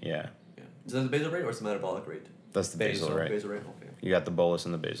me. Yeah. Is that the basal rate or is it the metabolic rate? That's the basal rate. Basal rate. Okay. You got the bolus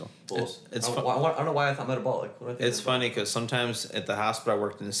and the basal. Bolus. I don't know why I thought metabolic. It's funny because sometimes at the hospital I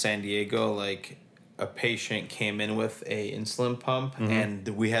worked in San Diego, a patient came in with a insulin pump, and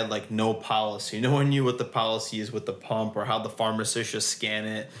we had no policy. No one knew what the policy is with the pump or how the pharmacist should scan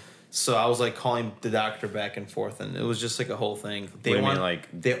it. So I was calling the doctor back and forth, and it was just a whole thing. They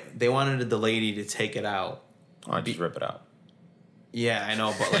wanted the lady to take it out. Oh, I just rip it out. Yeah, I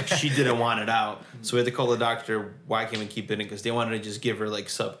know, but she didn't want it out, so we had to call the doctor. Why can't we keep it in? Because they wanted to just give her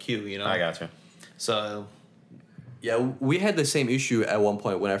sub Q, I gotcha. So, yeah, we had the same issue at one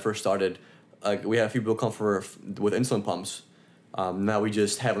point when I first started. We had a few people come with insulin pumps. Now we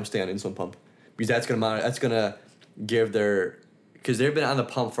just have them stay on insulin pump because that's gonna give because they've been on the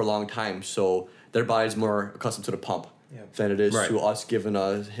pump for a long time, so their body's more accustomed to the pump than it is to us giving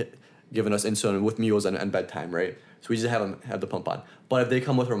us insulin with meals and bedtime, right? So we just have the pump on. But if they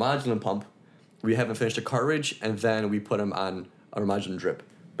come with a Remodulin pump, we have them finish the cartridge, and then we put them on a Remodulin drip.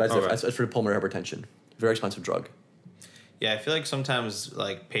 That's for pulmonary hypertension. Very expensive drug. Yeah, I feel sometimes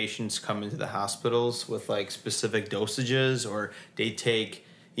patients come into the hospitals with specific dosages, or they take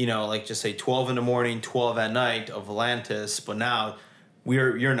you know, like just say 12 in the morning, 12 at night of Volantis, but now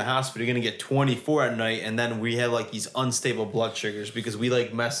you're in the hospital, you're gonna get 24 at night, and then we have like these unstable blood sugars because we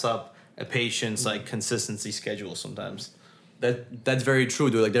like mess up a patient's like consistency schedule sometimes. That's very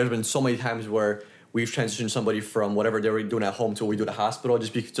true, dude. Like there's been so many times where we've transitioned somebody from whatever they were doing at home to what we do at the hospital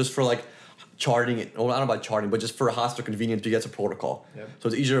just for like charting it. Well, I don't know about charting, but just for hospital convenience, because that's a protocol. Yep. So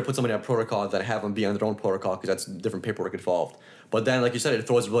it's easier to put somebody on a protocol than have them be on their own protocol because that's different paperwork involved. But then, like you said, it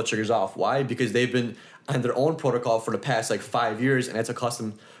throws blood sugars off. Why? Because they've been on their own protocol for the past like 5 years, and it's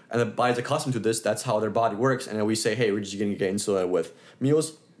accustomed, and the body's accustomed to this. That's how their body works. And then we say, hey, we're just going to get insulin with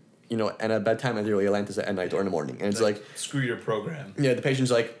meals, you know, and at bedtime, and they're Atlantis at night or in the morning. And it's like screw your program. Yeah, the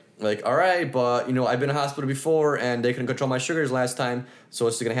patient's like, all right, but you know, I've been in a hospital before, and they couldn't control my sugars last time, so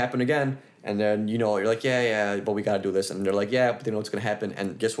it's gonna happen again. And then you know, you're like, yeah, but we gotta do this, and they're like, yeah, but they know it's gonna happen.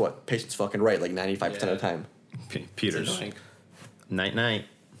 And guess what? Patient's fucking right, like 95% of the time. Peter's night.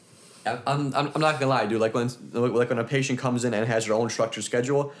 I'm not gonna lie, dude. Like when a patient comes in and has their own structured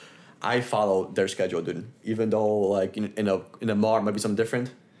schedule, I follow their schedule, dude. Even though like in a MAR it might be something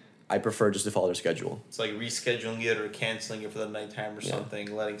different, I prefer just to follow their schedule. It's like rescheduling it or canceling it for the nighttime or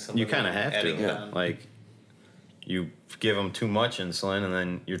something, letting somebody. You kind of have to. Yeah. Like, you give them too much insulin, and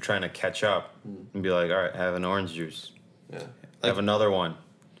then you're trying to catch up and be like, all right, have an orange juice. Yeah. Have another one.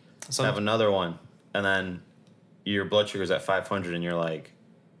 Have another one. And then your blood sugar's at 500, and you're like,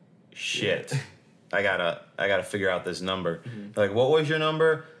 shit, I gotta figure out this number. Like, what was your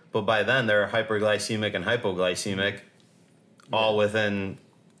number? But by then, they're hyperglycemic and hypoglycemic all within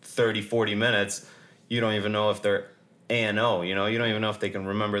 30, 40 minutes. You don't even know if they're A&O, you know? You don't even know if they can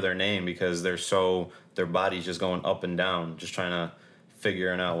remember their name because their body's just going up and down, just trying to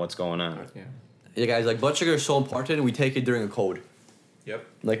figuring out what's going on. Yeah, guys, like blood sugar is so important. We take it during a code. Yep.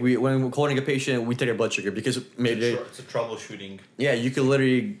 Like when we're coding a patient, we take their blood sugar because maybe it's a troubleshooting. Yeah, you could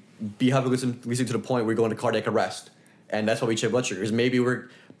literally be hypoglycemic to the point where you're going to cardiac arrest, and that's why we check blood sugar. Because maybe we're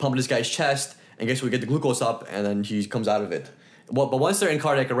pumping this guy's chest, and guess what? We get the glucose up, and then he comes out of it. Well, but once they're in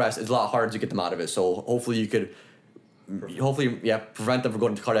cardiac arrest, it's a lot harder to get them out of it. So hopefully you could, prevent them from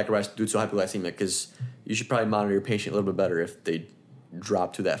going into cardiac arrest due to hypoglycemia. Because you should probably monitor your patient a little bit better if they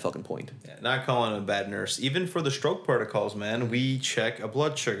drop to that fucking point. Yeah, not calling a bad nurse. Even for the stroke protocols, man, we check a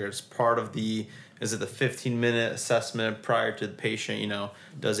blood sugar. It's part of the 15-minute assessment prior to the patient, you know,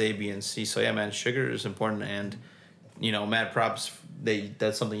 does A, B, and C. So yeah, man, sugar is important, and you know, mad props.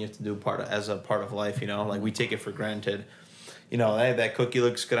 That's something you have to do as a part of life. You know, like we take it for granted. You know, hey, that cookie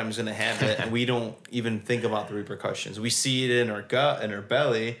looks good, I'm just gonna have it, and we don't even think about the repercussions. We see it in our gut and our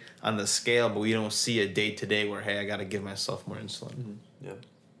belly on the scale, but we don't see it day to day where, hey, I gotta give myself more insulin. Mm-hmm.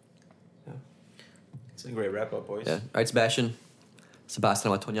 Yeah. It's a great wrap up, boys. Yeah. All right, Sebastian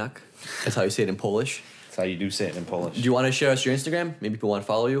Matoniak. That's how you say it in Polish. That's how you do say it in Polish. Do you want to share us your Instagram? Maybe people want to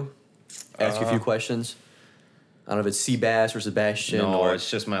follow you. Ask you a few questions. I don't know if it's Seabass or Sebastian. No, or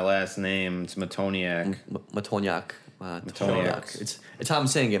it's just my last name. It's Matoniak. Matoniak. Matoniak. It's how I'm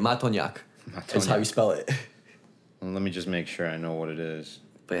saying it. Matoniak. It's how you spell it. Let me just make sure I know what it is.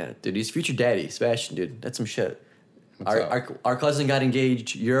 But yeah, dude, he's future daddy, Sebastian, dude. That's some shit. What's Our cousin got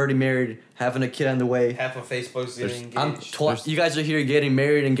engaged. You're already married, having a kid on the way. Half of Facebook's getting engaged. You guys are here getting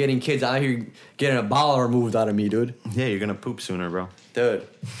married and getting kids. I'm here getting a bowel removed out of me, dude. Yeah, you're gonna poop sooner, bro. Dude,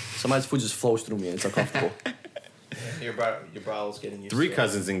 somebody's food just flows through me and it's uncomfortable. Your bowel's getting used 3 to it.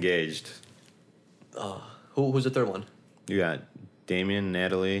 cousins engaged. Who's the third one? You got Damien,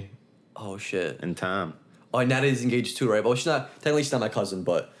 Natalie, Oh shit. and Tom. Oh, and Natalie's engaged too, right? Well, she's not my cousin,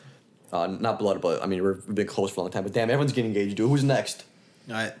 but not blood, but I mean we've been close for a long time. But damn, everyone's getting engaged, dude. Who's next?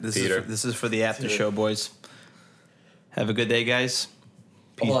 All right, this Peter. is for the after show, boys. Have a good day, guys.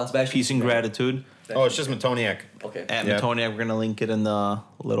 Hold on, Sebastian. Peace and gratitude. Oh, it's just Matoniak. Okay. At Yep. Matoniak, we're gonna link it in the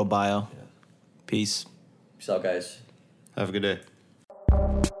little bio. Yeah. Peace. Peace out, guys. Have a good day.